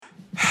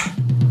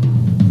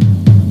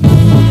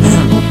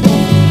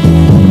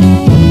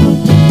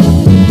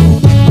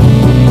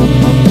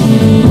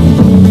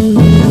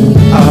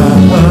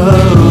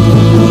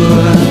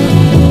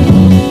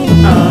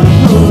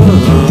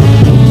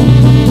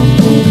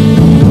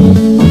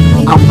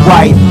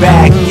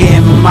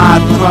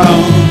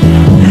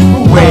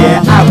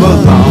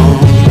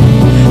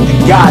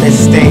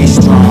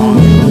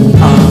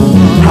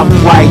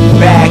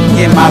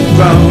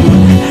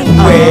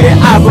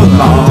I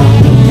belong.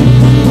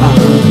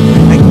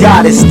 I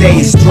gotta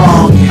stay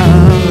strong.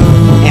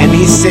 And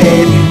he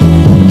said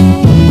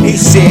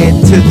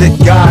to the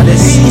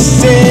goddess, he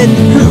said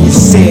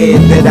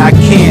that I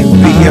can't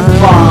be a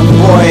farm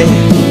boy,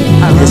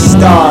 a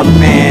star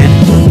man.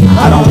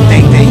 I don't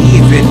think they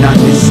even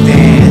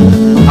understand.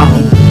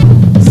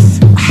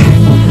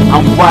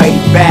 I'm right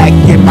back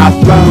in my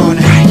throne,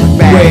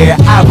 where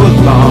I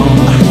belong.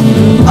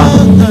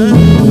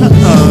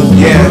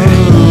 Yeah,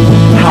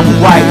 I'm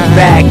right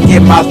back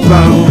in my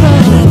throne,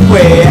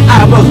 where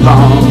I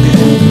belong.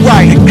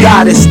 Right,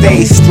 gotta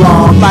stay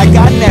strong, like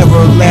I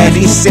never left. And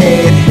he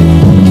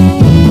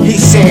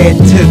said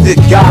to the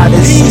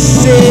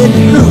goddess,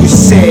 who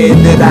said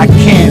that I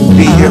can't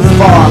be your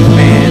farm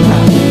man,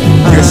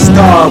 your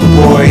star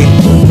boy.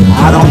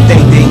 I don't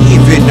think they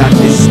even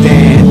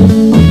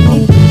understand.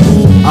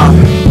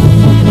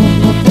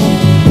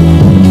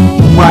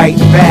 Right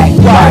back,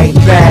 like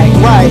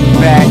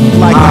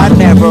I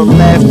never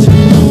left.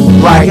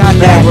 Right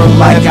back,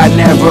 like I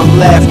never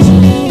left.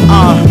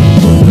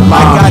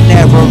 Like I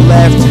never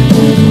left.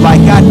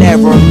 Like I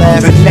never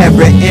left. The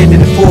never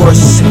ending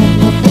force.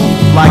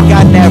 Like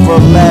I never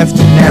left.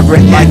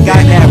 Like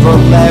I never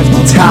left.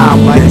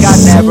 Time, like I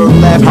never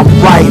left. I'm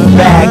right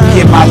back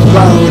in my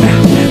throne,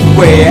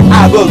 where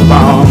I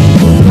belong.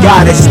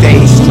 Gotta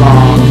stay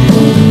strong.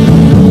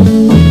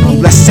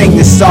 Let's sing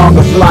the song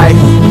of life.